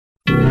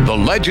The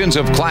Legends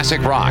of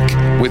Classic Rock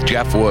with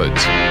Jeff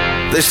Woods.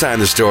 This time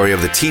the story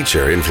of the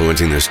teacher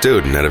influencing the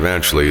student and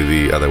eventually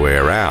the other way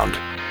around.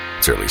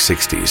 It's early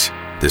 60s.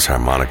 This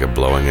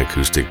harmonica-blowing,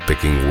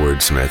 acoustic-picking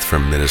wordsmith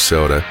from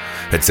Minnesota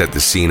had set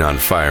the scene on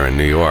fire in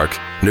New York,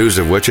 news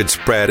of which had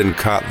spread and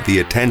caught the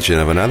attention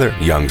of another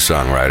young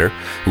songwriter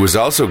who was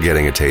also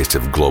getting a taste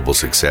of global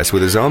success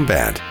with his own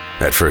band.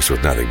 At first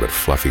with nothing but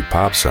fluffy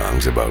pop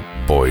songs about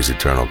boys'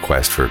 eternal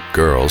quest for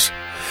girls.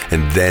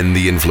 And then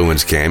the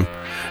influence came,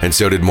 and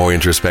so did more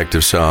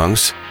introspective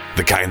songs,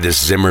 the kind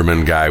this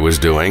Zimmerman guy was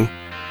doing.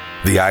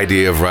 The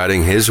idea of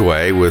writing his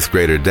way with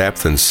greater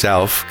depth and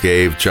self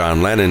gave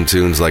John Lennon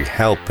tunes like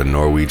Help and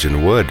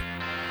Norwegian Wood.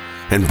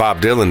 And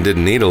Bob Dylan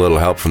didn't need a little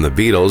help from the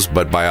Beatles,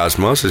 but by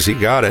osmosis he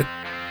got it.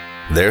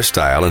 Their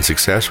style and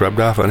success rubbed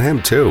off on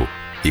him too.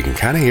 You can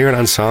kind of hear it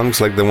on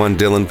songs like the one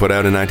Dylan put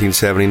out in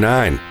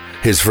 1979,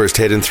 his first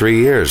hit in 3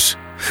 years.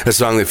 A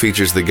song that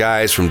features the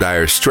guys from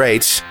Dire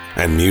Straits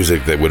and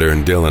music that would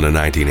earn Dylan a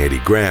 1980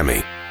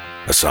 Grammy.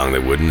 A song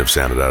that wouldn't have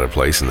sounded out of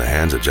place in the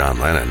hands of John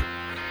Lennon.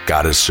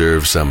 Gotta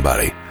Serve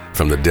Somebody,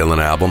 from the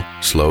Dylan album,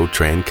 Slow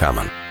Train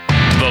Comin'.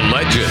 The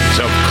Legends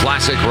of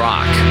Classic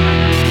Rock.